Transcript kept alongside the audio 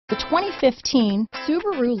The 2015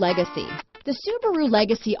 Subaru Legacy. The Subaru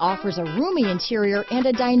Legacy offers a roomy interior and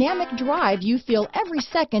a dynamic drive you feel every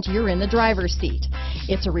second you're in the driver's seat.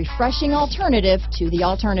 It's a refreshing alternative to the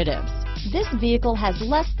alternatives. This vehicle has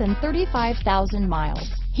less than 35,000 miles.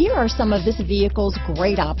 Here are some of this vehicle's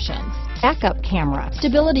great options: backup camera,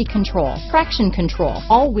 stability control, traction control,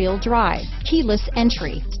 all-wheel drive, keyless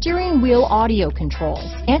entry, steering wheel audio controls,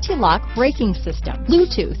 anti-lock braking system,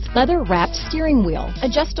 Bluetooth, leather-wrapped steering wheel,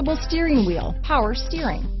 adjustable steering wheel, power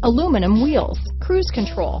steering, aluminum wheels, cruise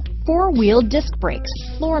control, four-wheel disc brakes,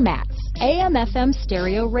 floor mats, AM/FM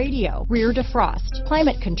stereo radio, rear defrost,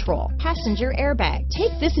 climate control, passenger airbag.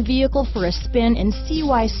 Take this vehicle for a spin and see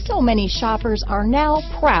why so many shoppers are now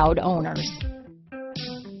proud owners.